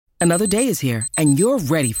Another day is here, and you're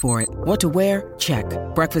ready for it. What to wear? Check.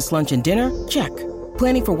 Breakfast, lunch, and dinner? Check.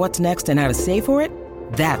 Planning for what's next and how to save for it?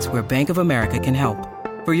 That's where Bank of America can help.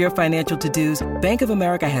 For your financial to-dos, Bank of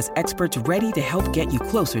America has experts ready to help get you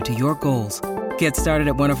closer to your goals. Get started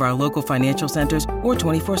at one of our local financial centers or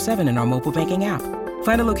 24/7 in our mobile banking app.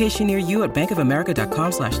 Find a location near you at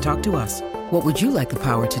bankofamerica.com/talktous. What would you like the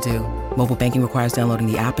power to do? Mobile banking requires downloading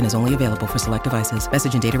the app and is only available for select devices.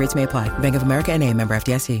 Message and data rates may apply. Bank of America N.A., member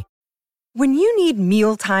FDIC. When you need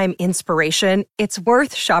mealtime inspiration, it's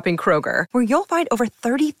worth shopping Kroger, where you'll find over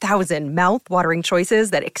 30,000 mouth-watering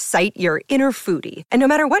choices that excite your inner foodie. And no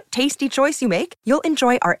matter what tasty choice you make, you'll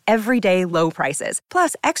enjoy our everyday low prices,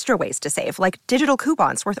 plus extra ways to save, like digital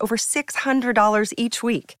coupons worth over $600 each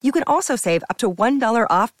week. You can also save up to $1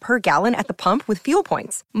 off per gallon at the pump with fuel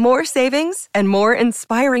points. More savings and more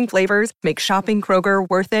inspiring flavors make shopping Kroger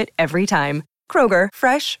worth it every time. Kroger,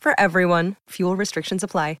 fresh for everyone. Fuel restrictions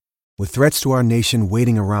apply. With threats to our nation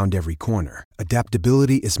waiting around every corner,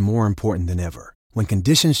 adaptability is more important than ever. When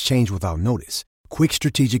conditions change without notice, quick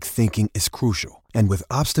strategic thinking is crucial. And with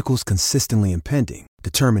obstacles consistently impending,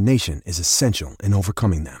 determination is essential in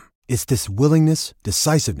overcoming them. It's this willingness,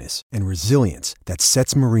 decisiveness, and resilience that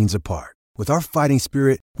sets Marines apart. With our fighting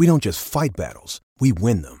spirit, we don't just fight battles, we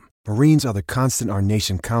win them. Marines are the constant our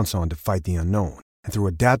nation counts on to fight the unknown. And through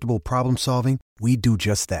adaptable problem solving, we do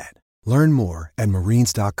just that. Learn more at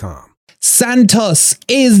marines.com. Santos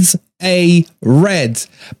is a Red,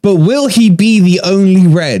 but will he be the only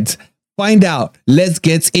Red? Find out. Let's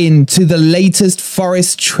get into the latest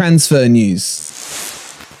Forest transfer news.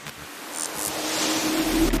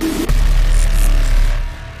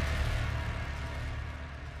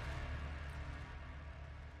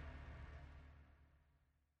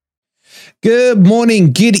 Good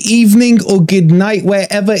morning, good evening, or good night,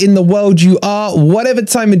 wherever in the world you are, whatever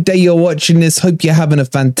time of day you're watching this. Hope you're having a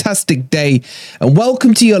fantastic day, and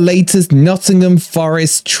welcome to your latest Nottingham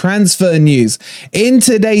Forest transfer news. In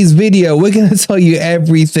today's video, we're going to tell you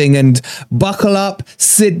everything, and buckle up,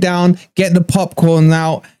 sit down, get the popcorn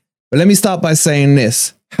out. But let me start by saying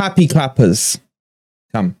this. Happy clappers.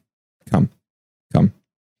 Come.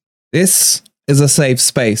 This is a safe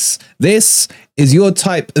space. This is your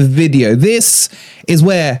type of video. This is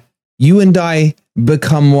where you and I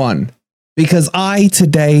become one, because I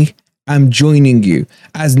today am joining you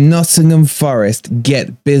as Nottingham Forest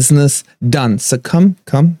get business done. So come,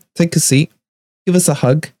 take a seat, give us a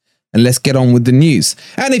hug, and let's get on with the news.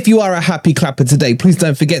 And if you are a happy clapper today, please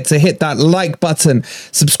don't forget to hit that like button,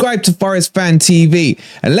 subscribe to Forest Fan TV,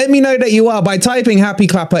 and let me know that you are by typing happy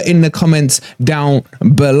clapper in the comments down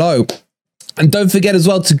below. And don't forget as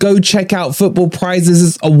well to go check out Football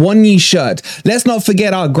Prizes' a one-year shirt. Let's not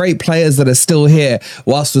forget our great players that are still here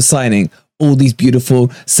whilst we're signing all these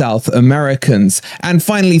beautiful South Americans. And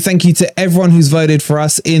finally, thank you to everyone who's voted for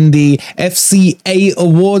us in the FCA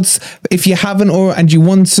Awards. If you haven't and you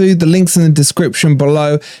want to, the link's in the description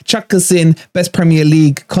below. Chuck us in Best Premier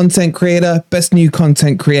League Content Creator, Best New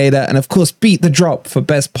Content Creator, and of course, beat the drop for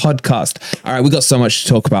Best Podcast. All right, we got so much to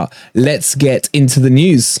talk about. Let's get into the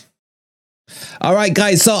news. All right,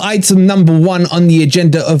 guys, so item number one on the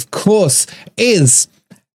agenda, of course, is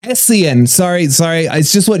SEN. Sorry.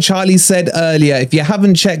 It's just what Charlie said earlier. If you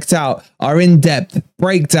haven't checked out our in-depth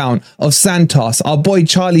breakdown of Santos, our boy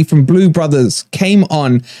Charlie from Blue Brothers came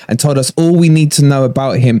on and told us all we need to know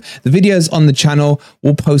about him. The video's on the channel.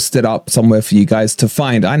 We'll post it up somewhere for you guys to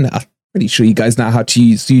find. I'm pretty sure you guys know how to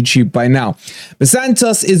use YouTube by now. But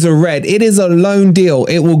Santos is a Red. It is a loan deal.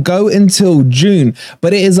 It will go until June,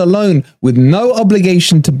 but it is a loan with no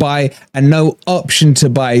obligation to buy and no option to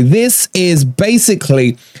buy. This is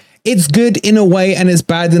basically, it's good in a way and it's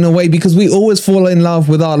bad in a way, because we always fall in love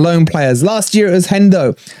with our loan players. Last year it was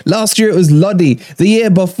Hendo. Last year it was Lodi. The year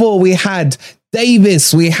before we had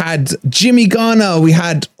Davis, we had Jimmy Garner, we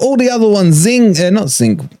had all the other ones,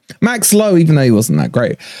 Max Lowe, even though he wasn't that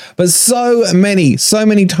great. But so many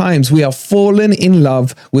times we are falling in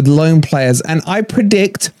love with loan players, and I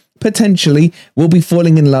predict potentially we'll be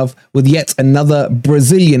falling in love with yet another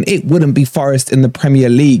Brazilian. It wouldn't be Forest in the Premier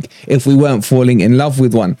League if we weren't falling in love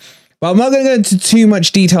with one. But I'm not going to go into too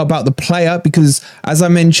much detail about the player because, as I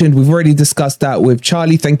mentioned, we've already discussed that with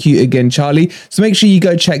Charlie. Thank you again, Charlie. So make sure you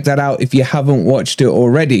go check that out if you haven't watched it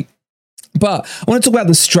already. But I want to talk about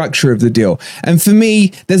the structure of the deal. And for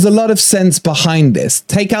me, there's a lot of sense behind this.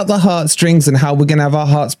 Take out the heartstrings and how we're going to have our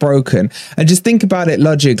hearts broken, and just think about it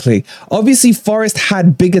logically. Obviously, Forest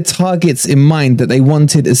had bigger targets in mind that they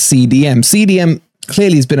wanted as CDM. CDM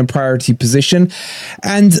clearly has been a priority position,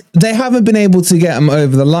 and they haven't been able to get him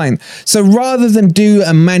over the line. So rather than do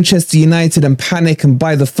a Manchester United and panic and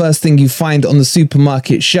buy the first thing you find on the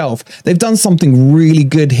supermarket shelf, they've done something really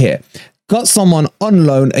good here. Got someone on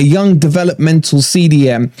loan, a young developmental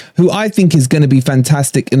CDM, who I think is going to be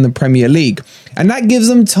fantastic in the Premier League. And that gives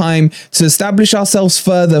them time to establish ourselves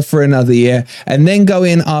further for another year and then go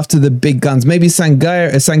in after the big guns. Maybe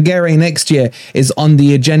Sangare next year is on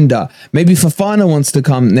the agenda. Maybe Fofana wants to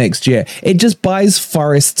come next year. It just buys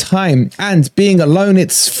Forest time. And being alone,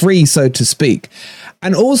 it's free, so to speak.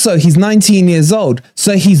 And also, he's 19 years old,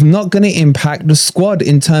 so he's not going to impact the squad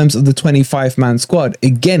in terms of the 25-man squad.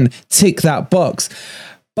 Again, tick that box.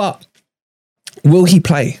 But will he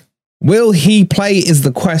play? Will he play is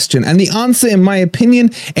the question. And the answer, in my opinion,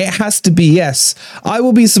 it has to be yes. I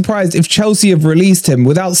will be surprised if Chelsea have released him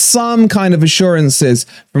without some kind of assurances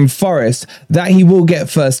from Forest that he will get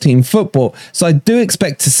first team football. So I do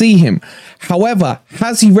expect to see him. However,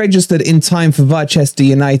 has he registered in time for Manchester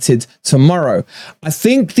United tomorrow? I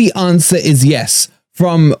think the answer is yes.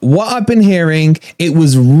 From what I've been hearing, it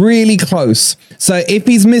was really close. So if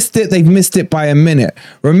he's missed it, they've missed it by a minute.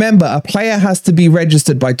 Remember, a player has to be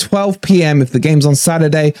registered by 12 p.m. if the game's on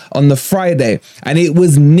Saturday, on the Friday. And it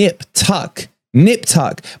was nip tuck.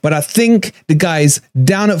 But I think the guys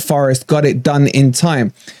down at Forest got it done in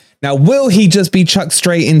time. Now, will he just be chucked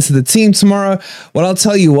straight into the team tomorrow? Well, I'll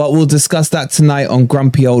tell you what, we'll discuss that tonight on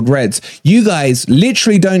Grumpy Old Reds. You guys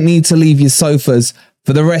literally don't need to leave your sofas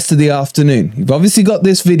for the rest of the afternoon. You've obviously got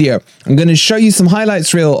this video. I'm going to show you some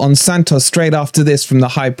highlights reel on Santos straight after this from the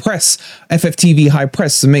High Press, FFTV High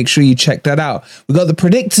Press, so make sure you check that out. We've got the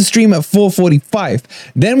Predictor stream at 4:45.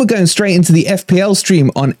 Then we're going straight into the FPL stream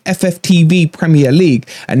on FFTV Premier League.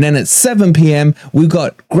 And then at 7 p.m, we've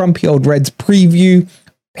got Grumpy Old Reds preview,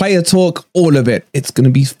 player talk, all of it. It's going to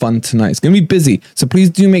be fun tonight. It's going to be busy. So please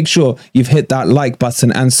do make sure you've hit that like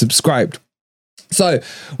button and subscribed. So,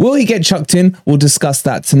 will he get chucked in? We'll discuss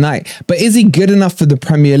that tonight. But is he good enough for the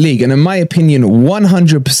Premier League? And in my opinion,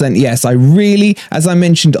 100% yes. I really, as I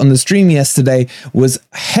mentioned on the stream yesterday, was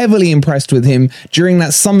heavily impressed with him during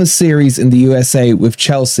that summer series in the USA with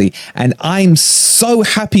Chelsea. And I'm so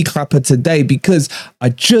happy, Clapper, today because I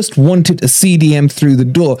just wanted a CDM through the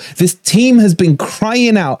door. This team has been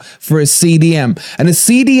crying out for a CDM. And a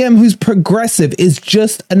CDM who's progressive is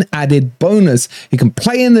just an added bonus. He can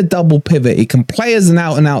play in the double pivot. He can play as an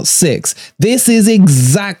out-and-out six. This is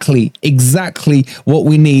exactly what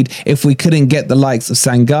we need if we couldn't get the likes of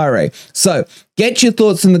Sangare. So get your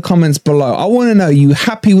thoughts in the comments below. I want to know, you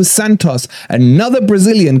happy with Santos? Another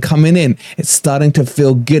Brazilian coming in. It's starting to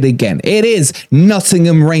feel good again. It is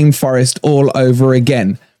Nottingham Rainforest all over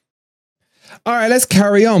again. All right, let's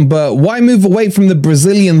carry on. But why move away from the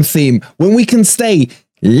Brazilian theme when we can stay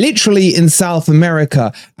literally in South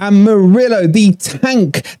America? And Murillo, the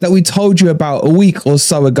tank that we told you about a week or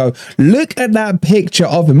so ago, look at that picture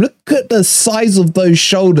of him. Look at the size of those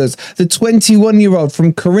shoulders. The 21-year-old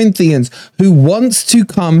from Corinthians who wants to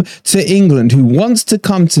come to England, who wants to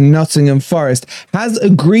come to Nottingham Forest, has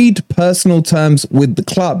agreed personal terms with the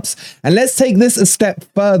clubs. And let's take this a step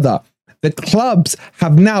further. The clubs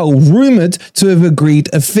have now rumoured to have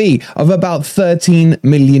agreed a fee of about 13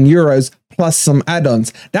 million euros plus some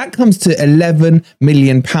add-ons. That comes to 11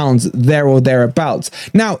 million pounds there or thereabouts.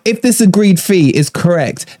 Now, if this agreed fee is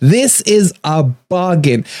correct, this is a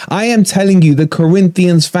bargain. I am telling you, the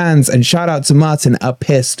Corinthians fans, and shout out to Martin, are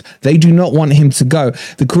pissed. They do not want him to go.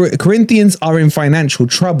 The Corinthians are in financial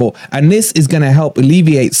trouble, and this is going to help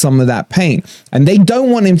alleviate some of that pain. And they don't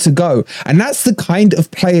want him to go. And that's the kind of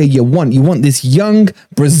player you want. You want this young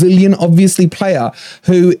Brazilian, obviously, player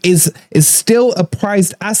who is still a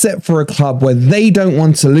prized asset for a club where they don't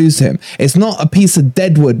want to lose him. It's not a piece of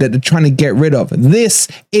deadwood that they're trying to get rid of. This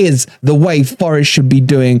is the way Forest should be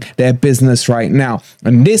doing their business right now.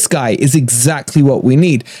 And this guy is exactly what we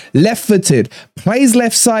need. Left-footed, plays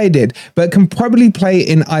left-sided, but can probably play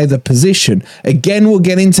in either position. Again, we'll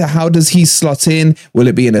get into how does he slot in. Will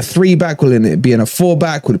it be in a 3-back? Will it be in a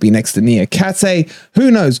 4-back? Will it be next to Niakate?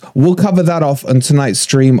 Who knows? We'll cover that off on tonight's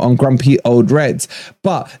stream on Grumpy Old Reds.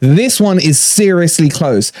 But this one is seriously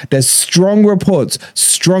close. There's strong reports,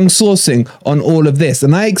 strong sourcing on all of this.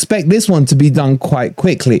 And I expect this one to be done quite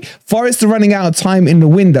quickly. Forest are running out of time in the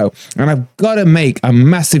window. And I've got to make a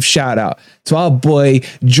massive shout out to our boy,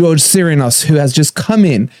 George Cyrinos, who has just come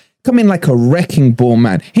in like a wrecking ball,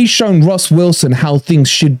 man. He's shown Ross Wilson how things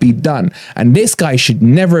should be done. And this guy should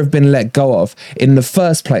never have been let go of in the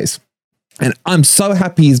first place. And I'm so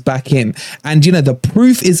happy he's back in. And, you know, the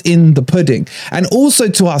proof is in the pudding. And also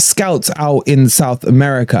to our scouts out in South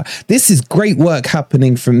America, this is great work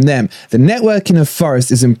happening from them. The networking of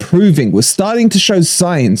Forest is improving. We're starting to show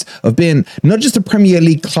signs of being not just a Premier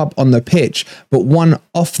League club on the pitch, but one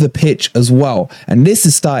off the pitch as well. And this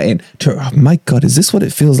is starting to, oh my God, is this what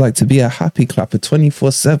it feels like to be a happy clapper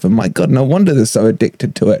 24/7? My God, no wonder they're so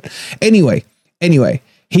addicted to it. Anyway,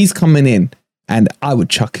 he's coming in. And I would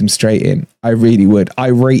chuck him straight in. I really would. I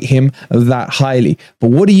rate him that highly.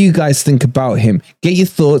 But what do you guys think about him? Get your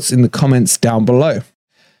thoughts in the comments down below.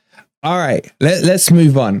 All right, let's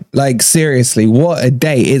move on. Like, seriously, what a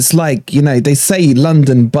day. It's like, you know, they say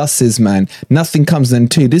London buses, man. Nothing comes in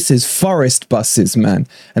two. This is Forest buses, man.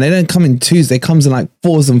 And they don't come in twos. They comes in like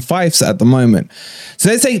 4s and 5s at the moment. So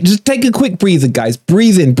let's just take a quick breather, guys.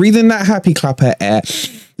 Breathe in that happy clapper air.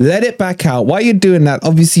 Let it back out. While you're doing that,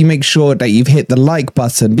 obviously make sure that you've hit the like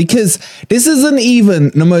button, because this isn't even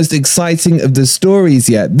the most exciting of the stories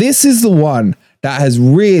yet. This is the one that has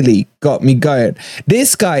really got me going.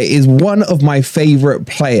 This guy is one of my favorite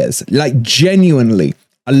players. Like, genuinely,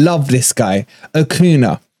 I love this guy,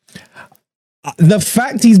 Acuna. The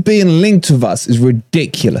fact he's being linked with us is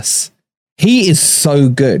ridiculous. He is so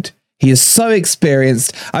good. He is so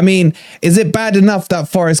experienced. I mean, is it bad enough that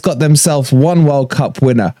Forest got themselves one World Cup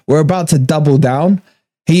winner? We're about to double down.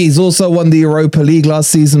 He's also won the Europa League last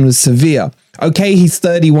season with Sevilla. Okay, he's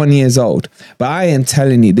 31 years old, but I am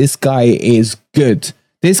telling you, this guy is good.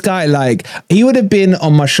 This guy, like, he would have been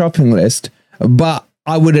on my shopping list, but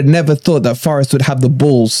I would have never thought that Forest would have the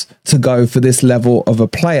balls to go for this level of a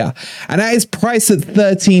player. And at his price at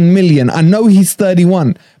 13 million, I know he's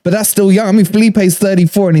 31, but that's still young. I mean, Felipe's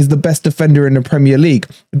 34 and he's the best defender in the Premier League.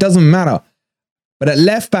 It doesn't matter. But at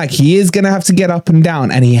left back, he is going to have to get up and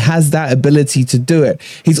down, and he has that ability to do it.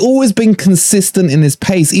 He's always been consistent in his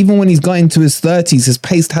pace. Even when he's got into his 30s, his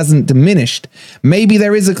pace hasn't diminished. Maybe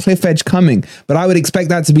there is a cliff edge coming, but I would expect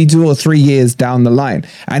that to be 2 or 3 years down the line.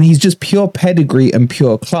 And he's just pure pedigree and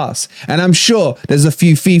pure class. And I'm sure there's a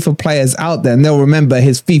few FIFA players out there, and they'll remember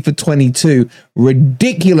his FIFA 22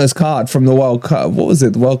 ridiculous card from the World Cup. What was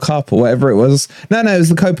it? The World Cup or whatever it was? No, it was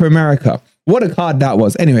the Copa America. What a card that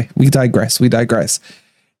was. Anyway, we digress.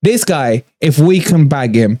 This guy, if we can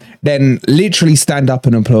bag him, then literally stand up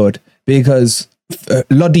and applaud, because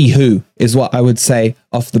Lodi who is what I would say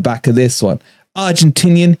off the back of this one.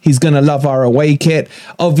 Argentinian, he's going to love our away kit.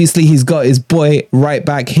 Obviously, he's got his boy right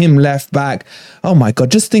back, him left back. Oh my God,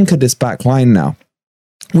 just think of this back line now.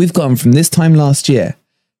 We've gone from this time last year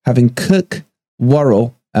having Cook,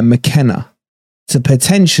 Worrell and McKenna to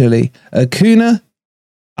potentially Acuna.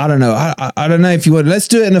 I don't know. I don't know if you would. Let's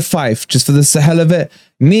do it in a 5, just for the hell of it.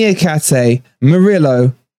 Niakate,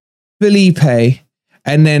 Murillo, Felipe,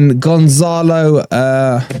 and then Gonzalo,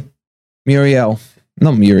 Murillo.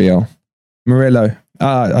 Not Murillo. Murillo.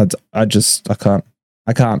 I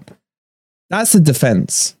can't. That's a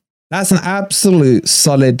defense. That's an absolute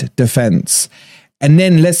solid defense. And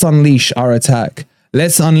then let's unleash our attack.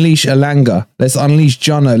 Let's unleash Alanga. Let's unleash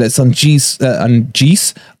Jono. Let's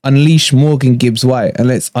unleash Morgan Gibbs-White. And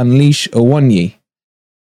let's unleash Owanyi.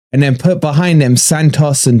 And then put behind them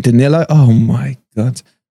Santos and Danilo. Oh my God.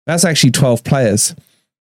 That's actually 12 players.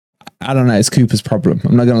 I don't know. It's Cooper's problem.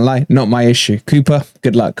 I'm not going to lie. Not my issue. Cooper,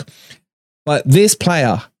 good luck. But this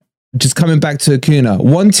player, just coming back to Acuna,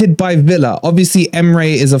 wanted by Villa. Obviously,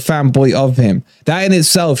 Emre is a fanboy of him. That in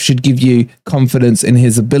itself should give you confidence in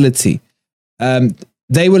his ability.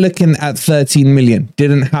 They were looking at 13 million.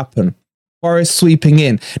 Didn't happen. Forest sweeping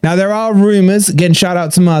in. Now, there are rumors, again, shout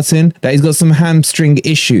out to Martin, that he's got some hamstring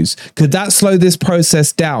issues. Could that slow this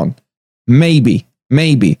process down? Maybe.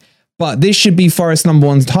 But this should be Forest's number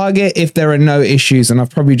 1 target if there are no issues. And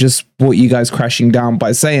I've probably just brought you guys crashing down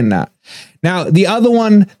by saying that. Now, the other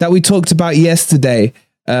one that we talked about yesterday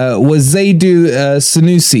was Zaidu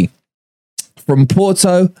Sanusi from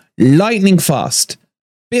Porto, lightning fast.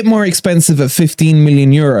 Bit more expensive at 15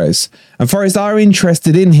 million euros. And Forest are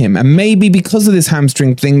interested in him. And maybe because of this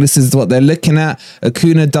hamstring thing, this is what they're looking at.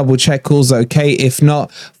 Acuna double check calls okay. If not,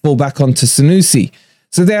 fall back onto Sanusi.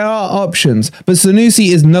 So there are options. But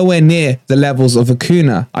Sanusi is nowhere near the levels of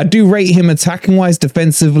Acuna. I do rate him attacking wise.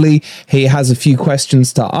 Defensively, he has a few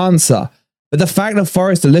questions to answer. But the fact that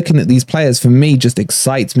Forest are looking at these players, for me, just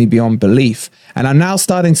excites me beyond belief. And I'm now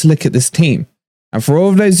starting to look at this team. And for all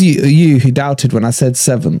of those of you who doubted when I said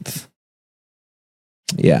 7th,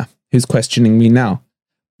 yeah, who's questioning me now?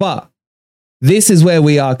 But this is where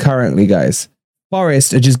we are currently, guys.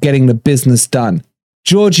 Forest are just getting the business done.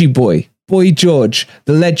 Georgie boy George,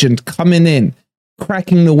 the legend, coming in,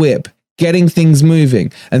 cracking the whip, getting things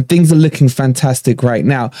moving, and things are looking fantastic right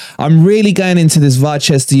now. I'm really going into this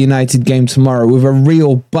Manchester United game tomorrow with a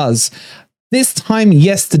real buzz. This time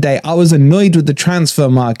yesterday, I was annoyed with the transfer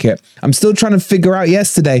market. I'm still trying to figure out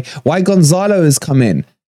yesterday why Gonzalo has come in.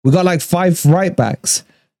 We got like 5 right backs.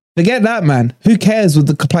 Forget that, man. Who cares with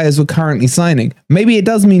the players we're currently signing? Maybe it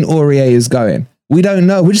does mean Aurier is going. We don't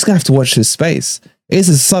know. We're just going to have to watch this space. This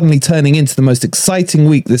is suddenly turning into the most exciting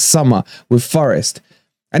week this summer with Forest.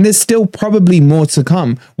 And there's still probably more to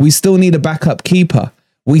come. We still need a backup keeper.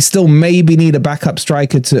 We still maybe need a backup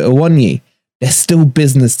striker to Iwanyi. There's still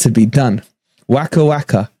business to be done. Waka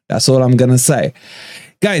waka. That's all I'm going to say.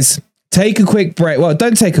 Guys, take a quick break. Well,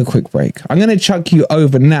 don't take a quick break. I'm going to chuck you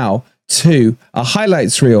over now to a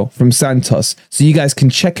highlights reel from Santos so you guys can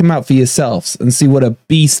check him out for yourselves and see what a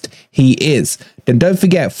beast he is. Then don't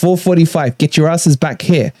forget, 4:45, get your asses back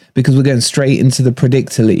here because we're going straight into the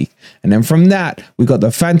Predictor League. And then from that, we got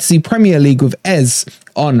the Fantasy Premier League with Ez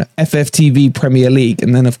on FFTV Premier League.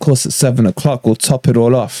 And then, of course, at 7 o'clock, we'll top it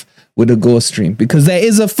all off with a Gore stream because there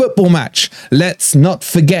is a football match. Let's not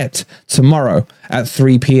forget tomorrow at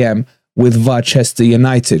 3 p.m. with Manchester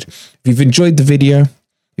United. If you've enjoyed the video,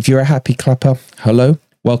 if you're a happy clapper, hello,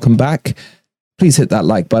 welcome back. Please hit that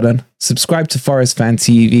like button. Subscribe to Forest Fan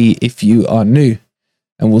TV if you are new.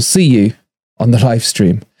 And we'll see you on the live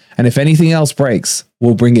stream. And if anything else breaks,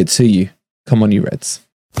 we'll bring it to you. Come on, you Reds.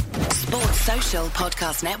 Sports Social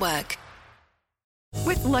Podcast Network.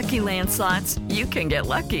 With Lucky Land Slots, you can get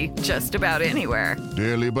lucky just about anywhere.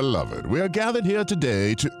 Dearly beloved, we are gathered here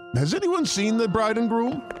today to... Has anyone seen the bride and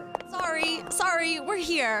groom? Sorry, we're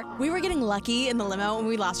here. We were getting lucky in the limo and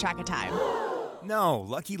we lost track of time. No,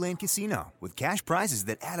 Lucky Land Casino, with cash prizes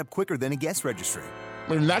that add up quicker than a guest registry.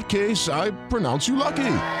 In that case, I pronounce you lucky.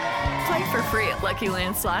 Play for free at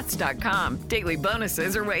LuckyLandSlots.com. Daily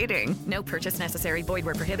bonuses are waiting. No purchase necessary. Void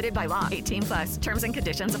where prohibited by law. 18+. Terms and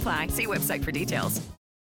conditions apply. See website for details.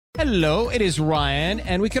 Hello, it is Ryan,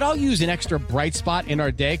 and we could all use an extra bright spot in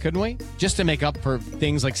our day, couldn't we? Just to make up for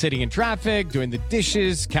things like sitting in traffic, doing the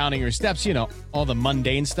dishes, counting your steps, you know, all the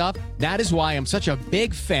mundane stuff. That is why I'm such a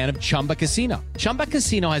big fan of Chumba Casino. Chumba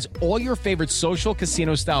Casino has all your favorite social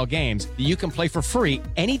casino-style games that you can play for free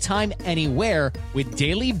anytime, anywhere with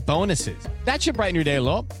daily bonuses. That should brighten your day a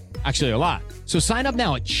little. Actually, a lot. So sign up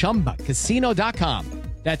now at ChumbaCasino.com.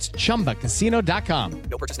 That's ChumbaCasino.com.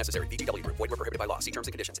 No purchase necessary. VGW Group. Void where prohibited by law. See terms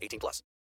and conditions. 18+.